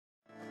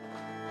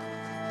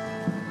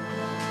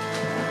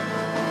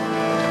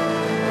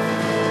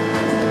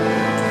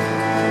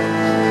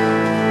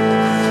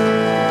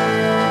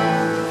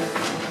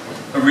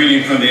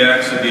from the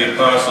Acts of the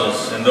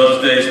Apostles. In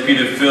those days,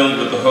 Peter, filled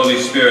with the Holy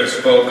Spirit,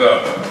 spoke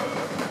up.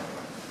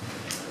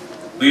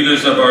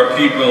 Leaders of our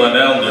people and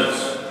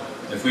elders,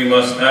 if we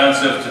must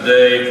answer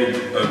today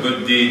for a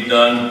good deed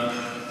done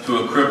to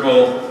a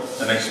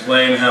cripple and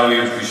explain how he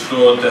is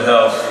restored to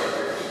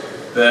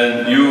health,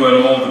 then you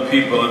and all the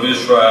people of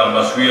Israel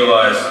must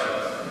realize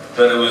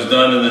that it was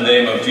done in the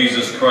name of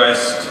Jesus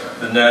Christ,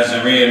 the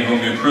Nazarene,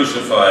 whom you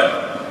crucified,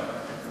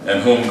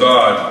 and whom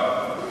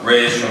God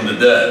raised from the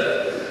dead.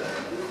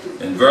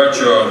 In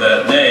virtue of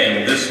that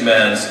name, this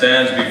man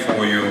stands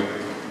before you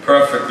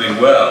perfectly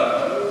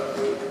well.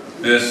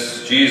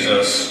 This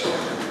Jesus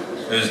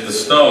is the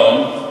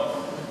stone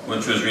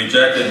which was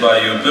rejected by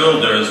you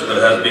builders, but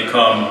has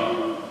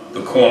become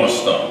the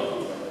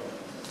cornerstone.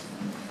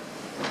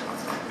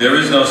 There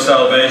is no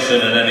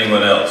salvation in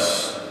anyone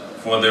else,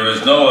 for there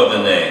is no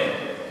other name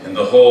in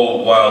the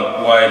whole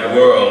wide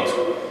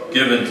world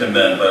given to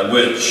men by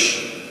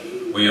which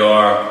we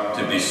are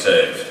to be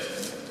saved.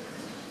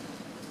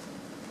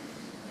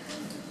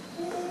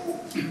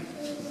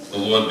 The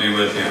Lord be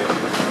with you.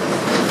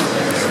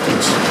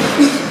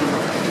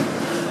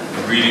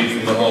 A reading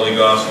from the Holy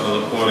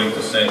Gospel according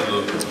to St.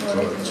 Luke.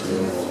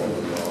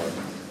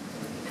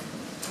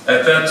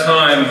 At that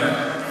time,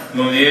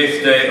 when the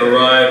 8th day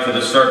arrived for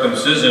the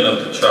circumcision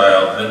of the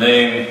child, the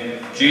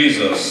name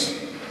Jesus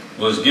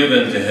was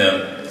given to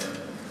him,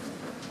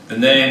 the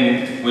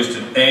name which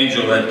the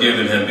angel had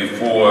given him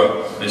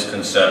before his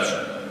conception.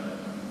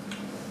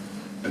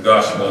 The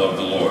Gospel of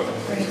the Lord.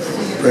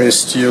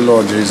 Praise to you,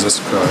 Lord Jesus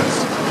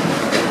Christ.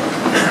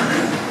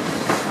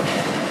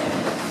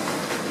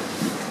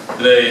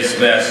 Today's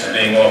Mass is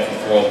being offered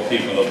for all the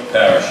people of the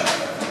parish.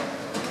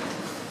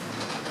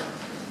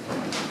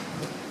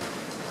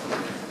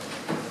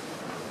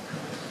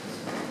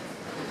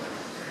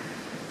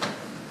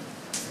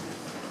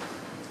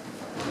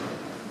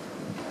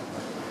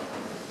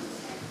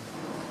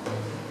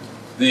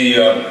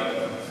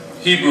 The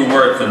Hebrew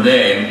word for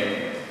name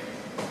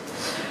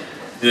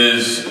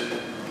is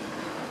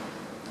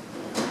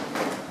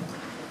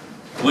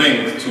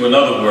linked to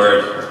another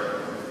word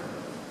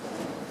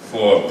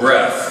for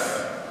breath.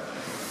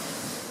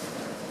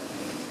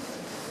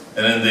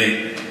 And in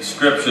the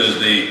scriptures,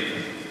 the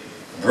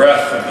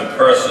breath of the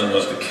person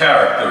was the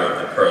character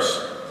of the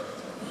person.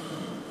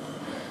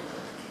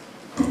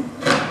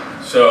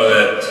 So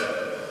that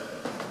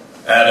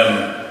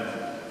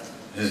Adam,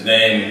 his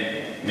name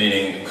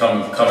meaning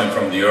coming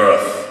from the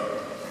earth,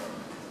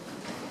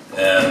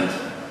 and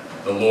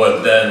the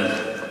Lord then,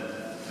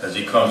 as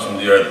he comes from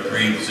the earth,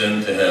 breathes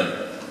into him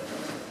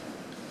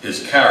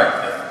his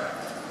character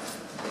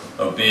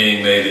of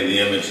being made in the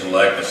image and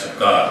likeness of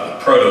God,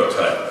 the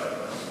prototype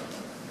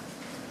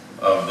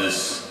of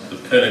this, the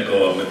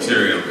pinnacle of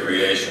material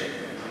creation.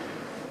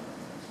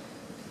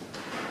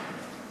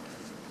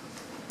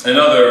 And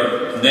all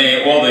the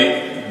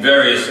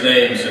various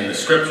names in the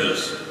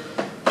scriptures,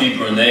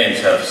 Hebrew names,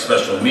 have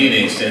special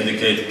meanings to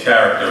indicate the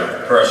character of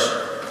the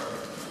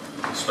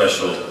person,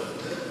 special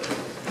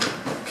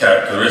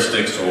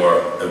characteristics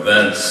or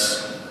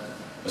events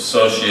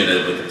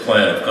associated with the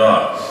plan of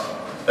God.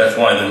 That's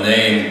why the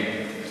name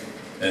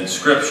in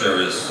Scripture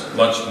is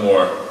much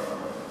more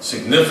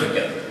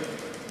significant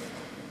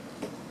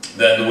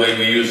than the way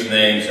we use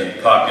names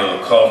in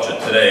popular culture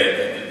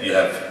today. You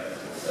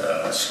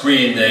have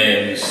screen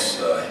names,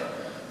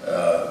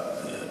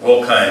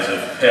 all kinds of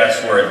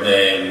password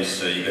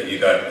names. You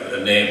got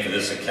a name for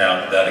this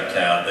account, that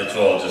account. It's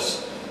all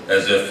just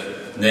as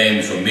if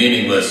names were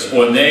meaningless,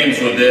 or names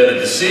were there to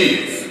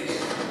deceive.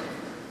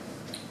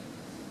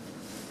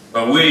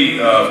 But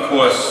we, of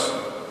course,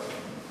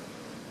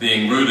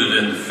 being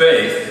rooted in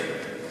faith,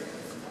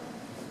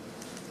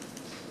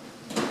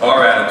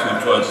 our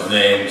attitude towards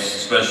names,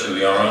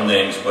 especially our own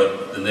names,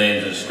 but the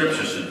names in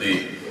Scripture, should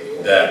be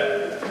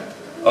that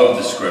of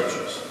the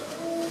Scriptures.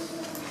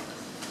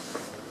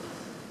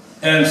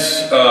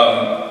 Hence,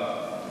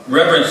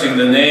 reverencing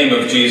the name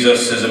of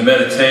Jesus is a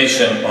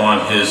meditation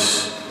on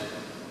his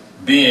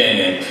being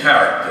and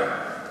character.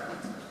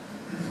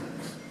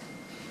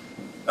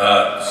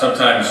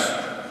 Sometimes,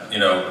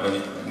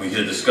 when we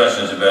hear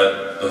discussions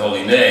about the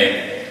holy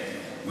name,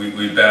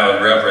 we bow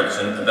in reverence,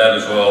 and that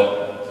is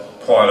all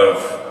part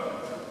of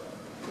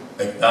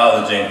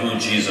acknowledging who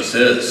Jesus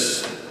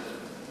is.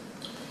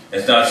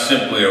 It's not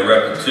simply a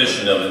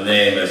repetition of a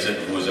name as if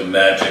it was a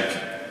magic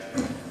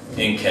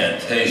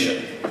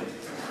incantation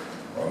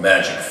or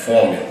magic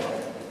formula.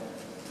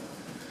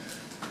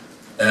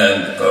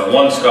 And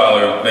one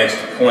scholar makes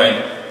the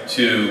point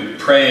to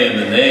pray in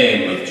the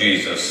name of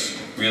Jesus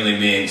really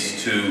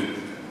means to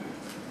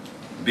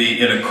be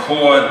in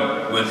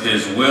accord with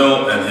his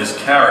will and his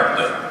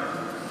character.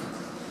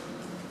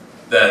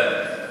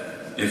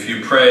 That if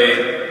you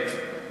pray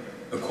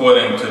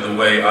according to the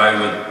way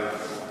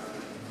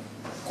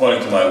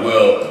according to my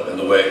will and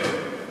the way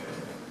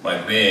my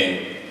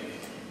being,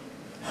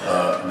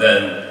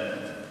 then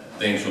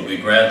things will be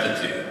granted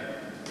to you.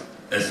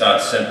 It's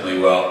not simply,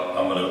 well,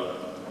 I'm going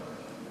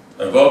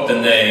to invoke the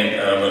name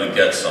and I'm going to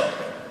get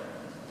something.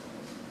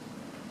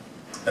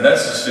 And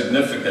that's a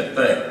significant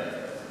thing.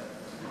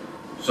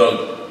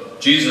 So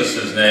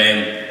Jesus'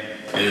 name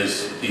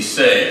is he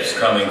saves,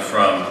 coming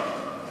from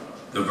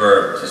the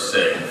verb to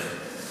save.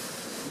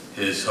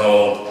 His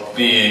whole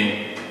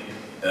being,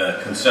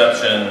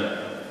 conception,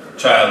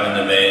 child in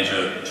the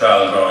manger,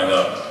 child growing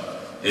up,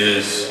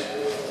 is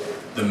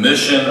the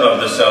mission of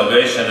the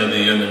salvation of the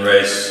human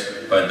race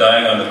by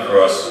dying on the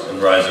cross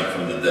and rising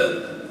from the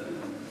dead.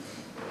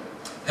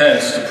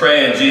 Hence, to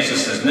pray in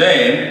Jesus'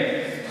 name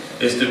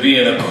is to be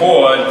in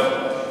accord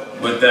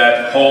with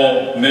that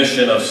whole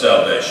mission of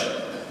salvation.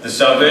 The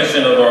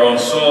salvation of our own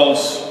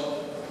souls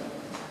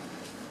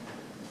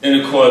in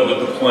accord with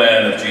the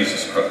plan of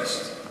Jesus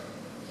Christ.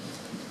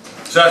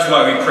 So that's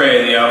why we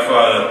pray in the Our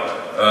Father,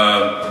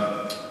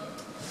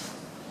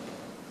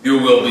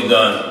 your will be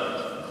done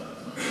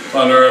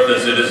on earth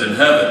as it is in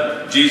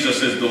heaven.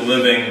 Jesus is the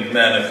living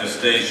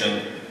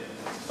manifestation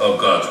of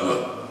God's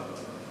will.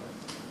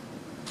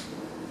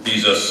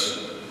 Jesus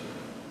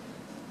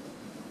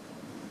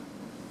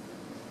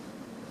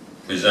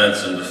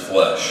presents in the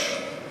flesh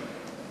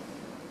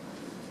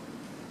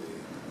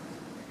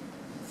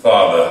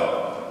Father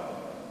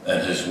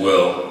and his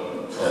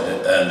will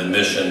and the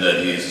mission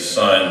that he's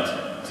assigned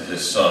to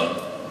his Son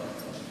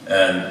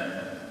and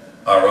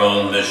our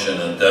own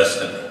mission and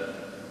destiny.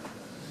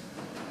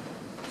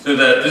 So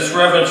that this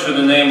reverence for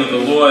the name of the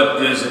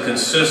Lord is a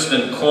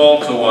consistent call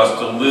to us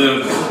to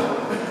live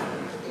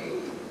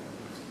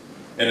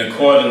in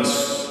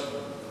accordance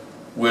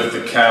with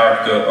the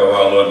character of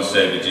our Lord and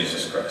Savior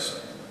Jesus Christ.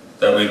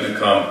 That we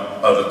become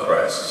other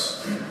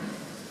Christs.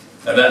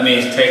 And that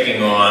means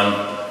taking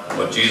on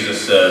what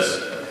Jesus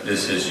says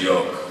is his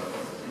yoke.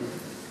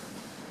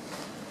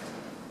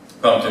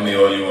 Come to me,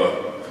 all you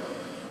are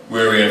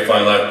weary and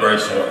find life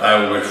burdensome, I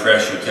will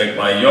refresh you. Take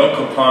my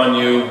yoke upon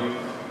you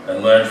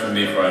and learn from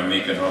me, for I am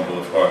meek and humble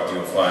of heart. You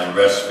will find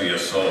rest for your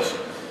souls.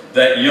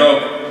 That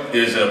yoke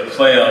is a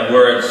play on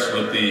words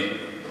with the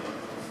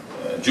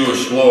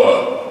Jewish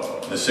law,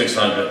 the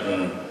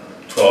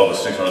 612 or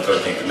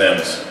 613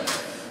 commandments,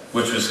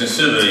 which was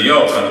considered a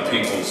yoke on the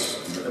people's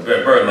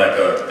burden, like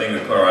a thing we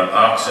put around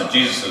oxen.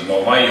 Jesus says,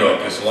 well, my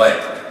yoke is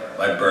light,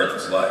 my burden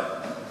is light.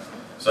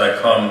 So I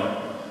come,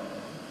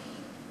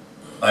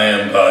 I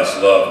am God's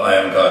love, I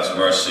am God's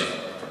mercy.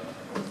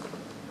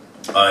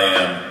 I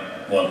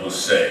am one who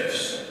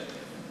saves.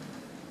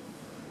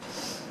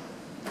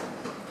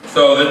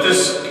 So that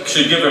this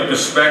should give a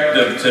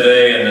perspective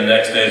today and the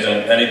next days,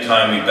 and any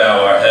time we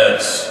bow our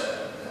heads,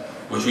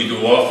 which we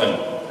do often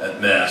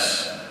at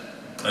Mass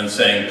and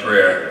saying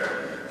prayer,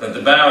 that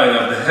the bowing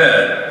of the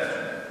head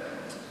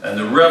and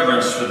the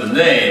reverence for the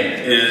name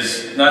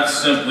is not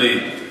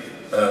simply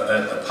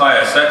a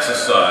pious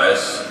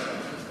exercise,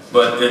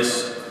 but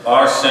it's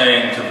our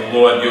saying to the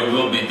Lord, your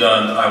will be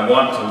done. I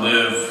want to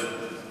live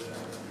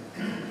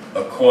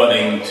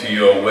according to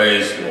your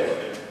ways,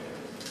 Lord.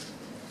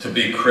 To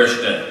be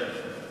Christian,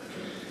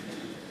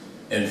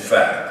 in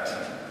fact,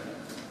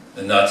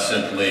 and not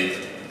simply,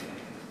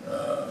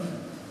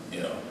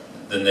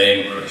 the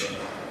name Christian.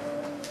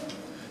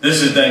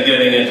 This is then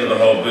getting into the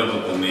whole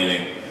biblical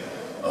meaning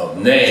of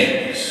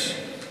names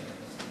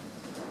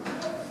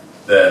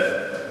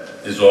that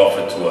is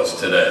offered to us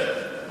today.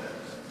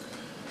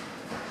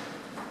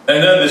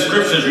 And then the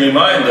scriptures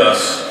remind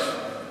us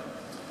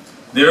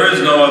there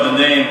is no other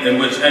name in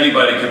which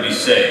anybody could be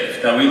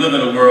saved. Now we live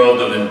in a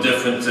world of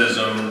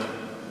indifferentism,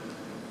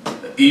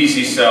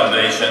 easy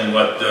salvation,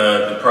 what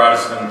the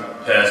Protestant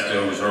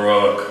pastor who was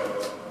heroic,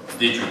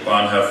 Dietrich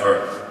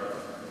Bonhoeffer,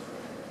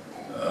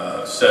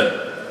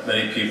 said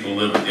many people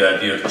live with the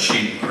idea of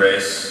cheap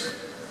grace.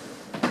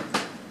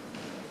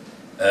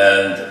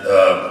 And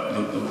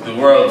the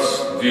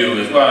world's view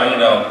is,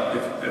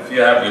 well, if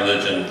you have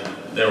religion,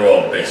 they're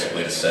all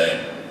basically the same.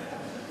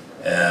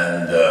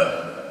 And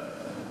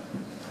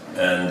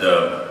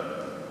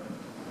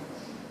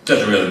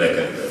doesn't really make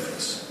any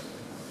difference.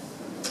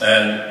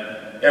 And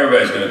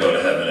everybody's going to go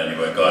to heaven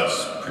anyway.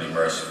 God's pretty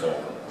merciful.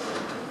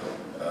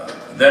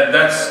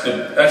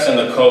 That's in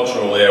the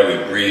cultural air we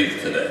breathe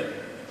today.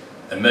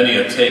 And many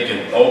are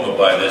taken over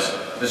by this,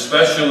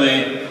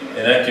 especially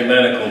in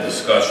ecumenical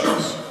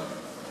discussions.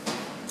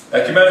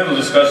 Ecumenical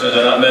discussions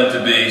are not meant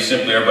to be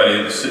simply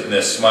everybody sitting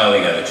there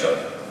smiling at each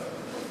other.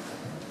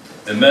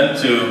 They're meant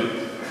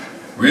to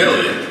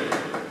really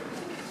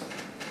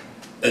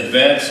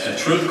advance the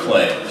truth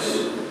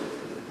claims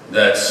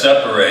that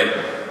separate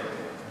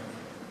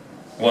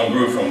one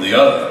group from the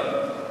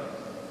other.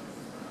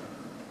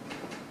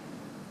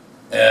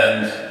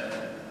 And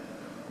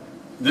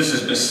this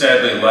has been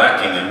sadly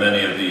lacking in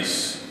many of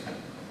these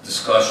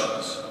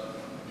discussions.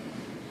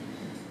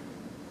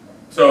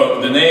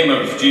 So the name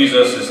of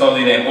Jesus, his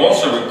holy name,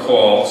 also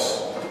recalls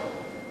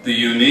the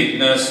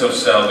uniqueness of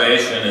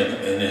salvation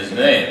in his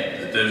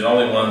name, that there's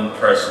only one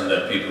person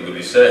that people could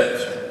be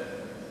saved.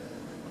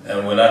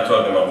 And we're not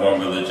talking about one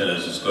religion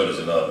is as good as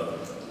another.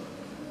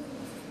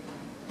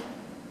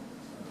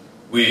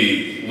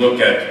 We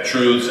look at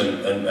truths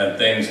and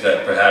things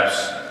that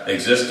perhaps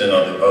exist in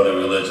other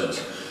religions.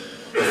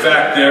 In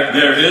fact,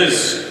 there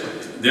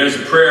is There's a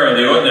prayer in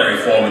the ordinary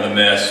form of the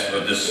Mass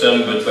for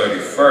December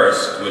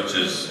 31st, which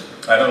is,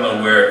 I don't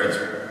know where it's,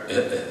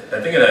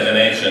 I think it has an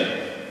ancient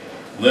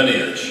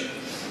lineage.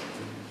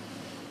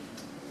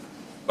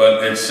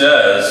 But it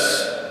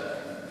says,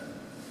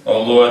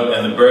 O Lord,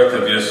 in the birth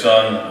of your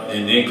Son,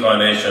 in the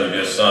incarnation of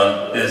your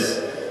Son,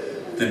 is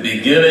the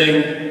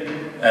beginning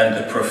and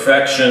the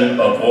perfection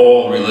of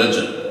all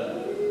religion.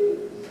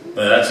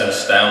 Now, that's an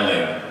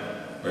astounding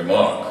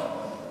remark.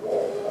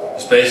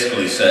 It's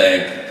basically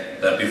saying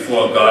that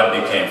before God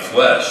became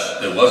flesh,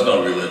 there was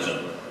no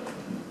religion.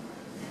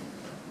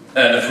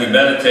 And if we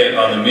meditate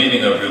on the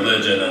meaning of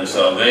religion and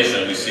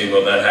salvation, we see,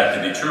 well, that had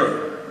to be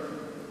true.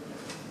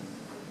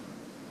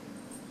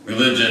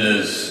 Religion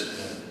is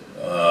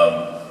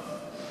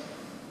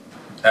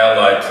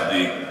allied to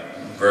the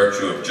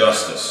virtue of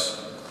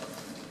justice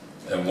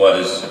and what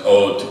is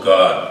owed to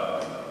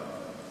God,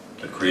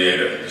 the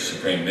Creator, the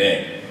Supreme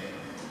Being.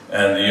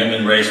 And the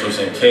human race was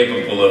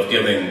incapable of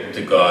giving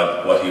to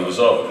God what he was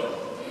owed.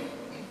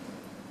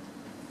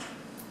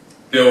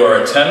 There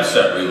were attempts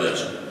at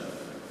religion.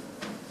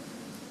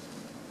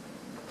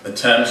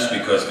 Attempts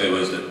because there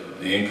was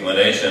the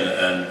inclination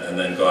and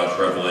then God's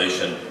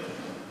revelation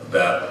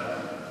about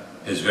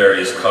his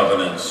various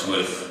covenants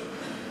with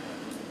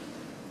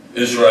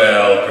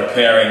Israel,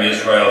 preparing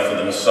Israel for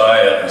the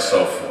Messiah, and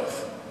so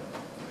forth.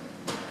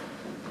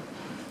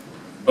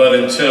 But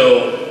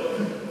until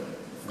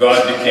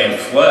God became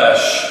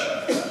flesh,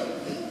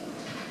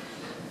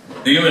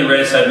 the human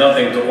race had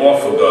nothing to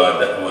offer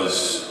God that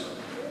was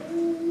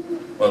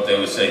what they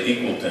would say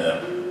equal to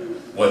him,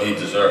 what he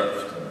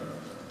deserved,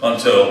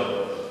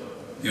 until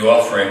the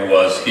offering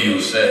was he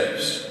who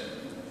saves.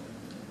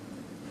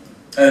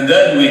 And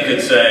then we could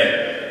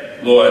say,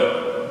 Lord,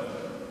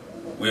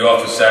 we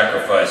offer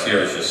sacrifice, here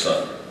is your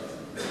Son.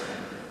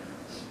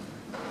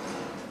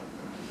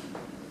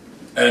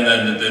 And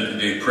then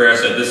the prayer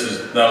said this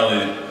is not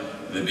only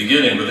the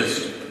beginning, but this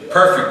is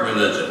perfect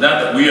religion.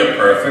 Not that we are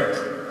perfect,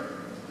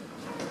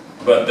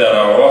 but that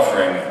our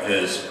offering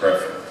is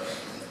perfect.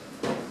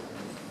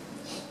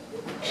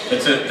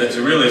 It's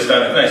a really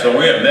astounding thing. So when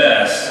we're at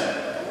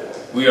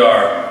Mass, we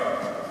are,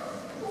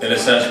 in a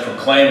sense,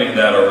 proclaiming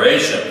that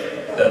oration,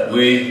 that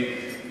we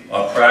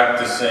are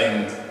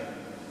practicing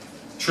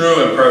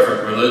true and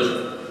perfect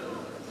religion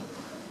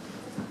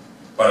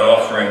by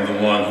offering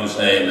the one whose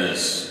name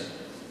is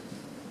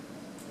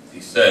He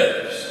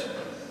saves.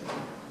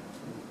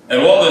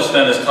 And all this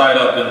then is tied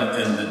up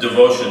in the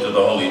devotion to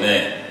the Holy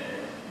Name,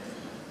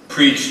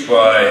 preached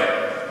by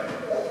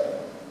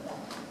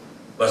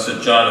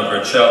Blessed John of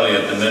Vercelli,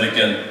 a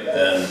Dominican,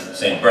 and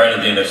St.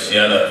 Bernardine of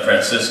Siena, a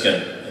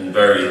Franciscan, in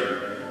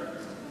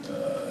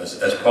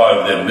as part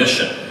of their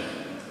mission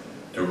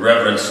to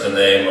reverence the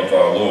name of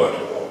our Lord.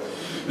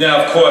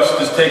 Now, of course,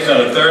 this takes on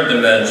a third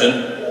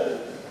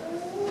dimension.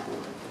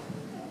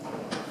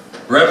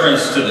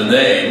 Reverence to the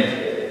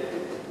name,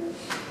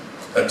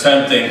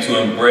 attempting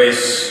to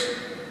embrace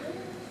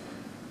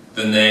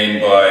the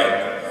name by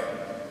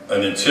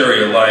an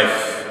interior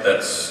life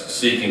that's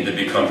seeking to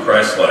become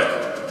Christ-like.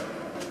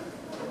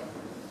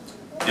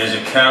 There's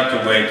a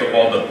counterweight to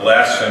all the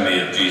blasphemy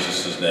of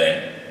Jesus'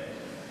 name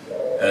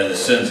and the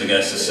sins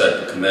against the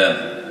second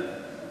commandment.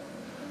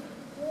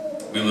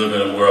 We live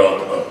in a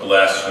world of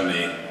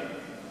blasphemy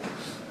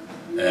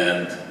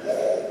and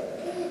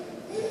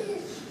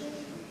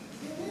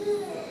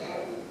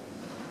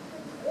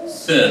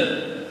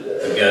sin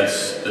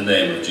against the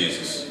name of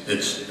Jesus.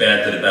 It's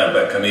bantered about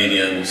by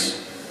comedians.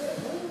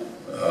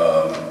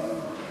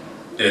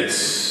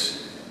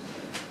 It's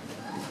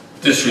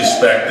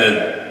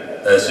disrespected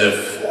as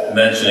if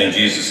mentioning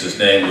Jesus'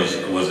 name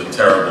was a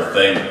terrible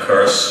thing, a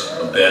curse,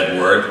 a bad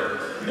word.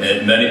 And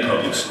in many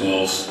public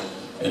schools,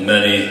 in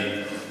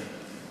many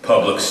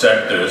public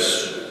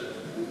sectors,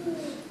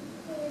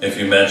 if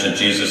you mention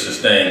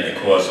Jesus' name, it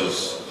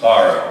causes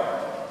horror.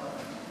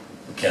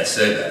 You can't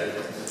say that.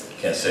 You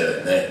can't say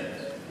that name.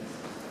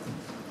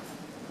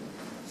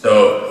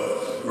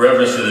 So,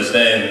 reverence to this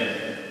name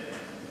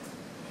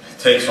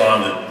takes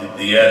on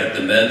the added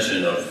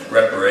dimension of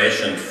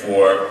reparation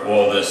for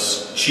all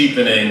this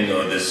cheapening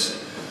or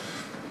this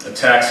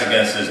attacks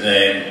against his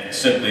name,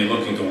 simply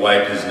looking to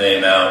wipe his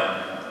name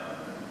out.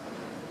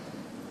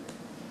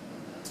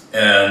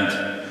 And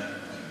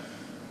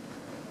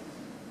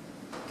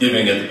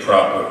giving it the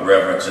proper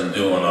reverence and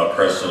due in our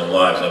personal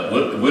lives, and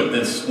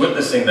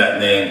witnessing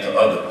that name to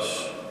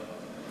others.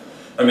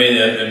 I mean,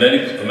 in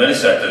many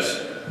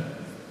sectors,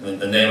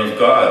 the name of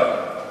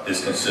God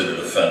is considered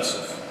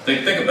offensive.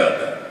 Think about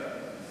that.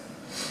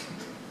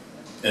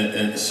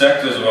 In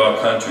sectors of our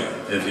country,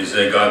 if you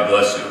say God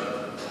bless you,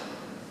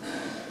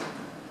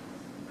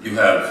 you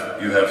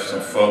have some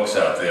folks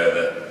out there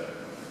that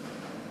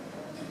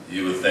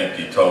you would think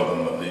you told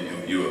them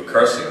that you were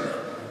cursing them.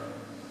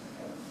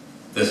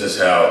 This is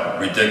how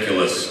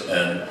ridiculous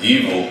and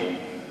evil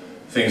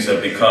things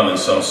have become in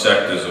some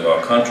sectors of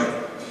our country.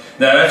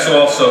 Now, that's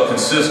also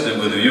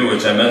consistent with the view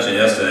which I mentioned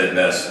yesterday at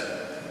Mass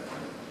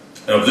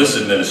of this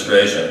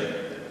administration,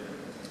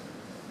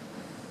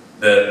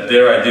 that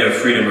their idea of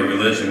freedom of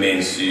religion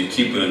means you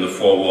keep it in the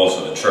four walls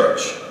of the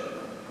church.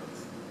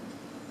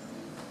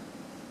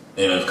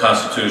 In the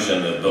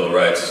Constitution, the Bill of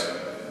Rights,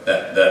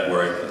 that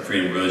word,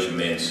 freedom of religion,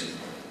 means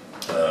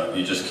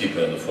you just keep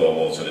it in the four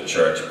walls of the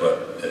church,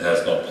 but it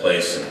has no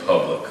place in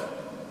public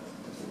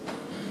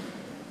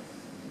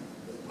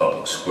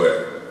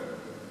square.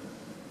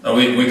 And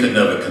we could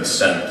never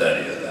consent to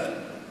any of that.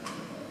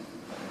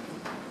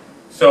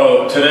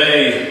 So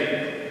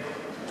today,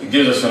 it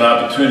gives us an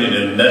opportunity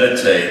to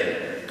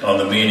meditate on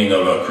the meaning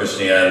of our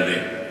Christianity,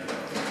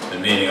 the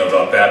meaning of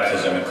our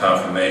baptism and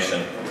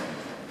confirmation,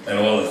 and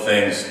all the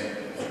things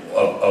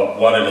of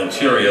what an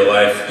interior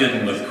life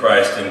hidden with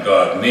Christ in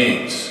God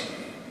means.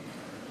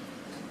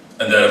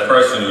 And that a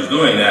person who's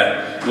doing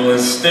that will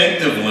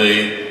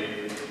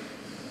instinctively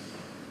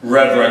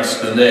reverence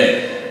the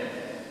name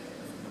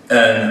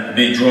and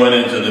be drawn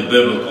into the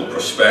biblical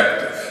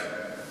perspective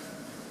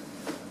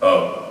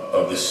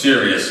of the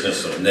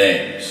seriousness of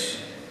names.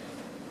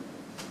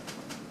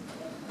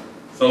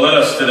 So let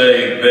us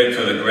today beg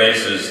for the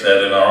graces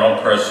that in our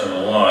own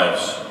personal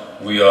lives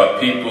we are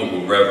people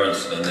who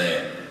reverence the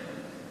name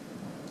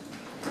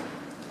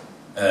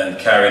and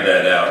carry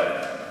that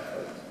out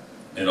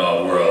in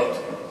our world.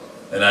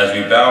 And as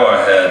we bow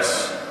our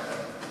heads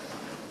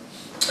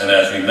and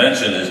as we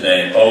mention his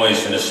name,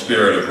 always in a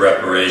spirit of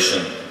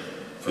reparation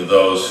for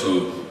those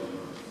who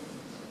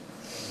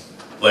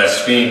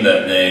blaspheme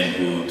that name,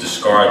 who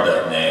discard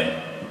that name,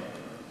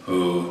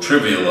 who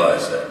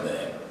trivialize that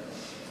name,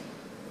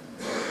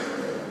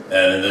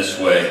 and in this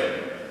way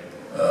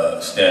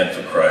stand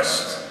for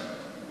Christ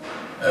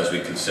as we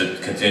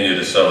continue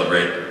to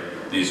celebrate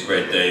these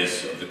great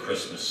days of the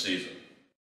Christmas season.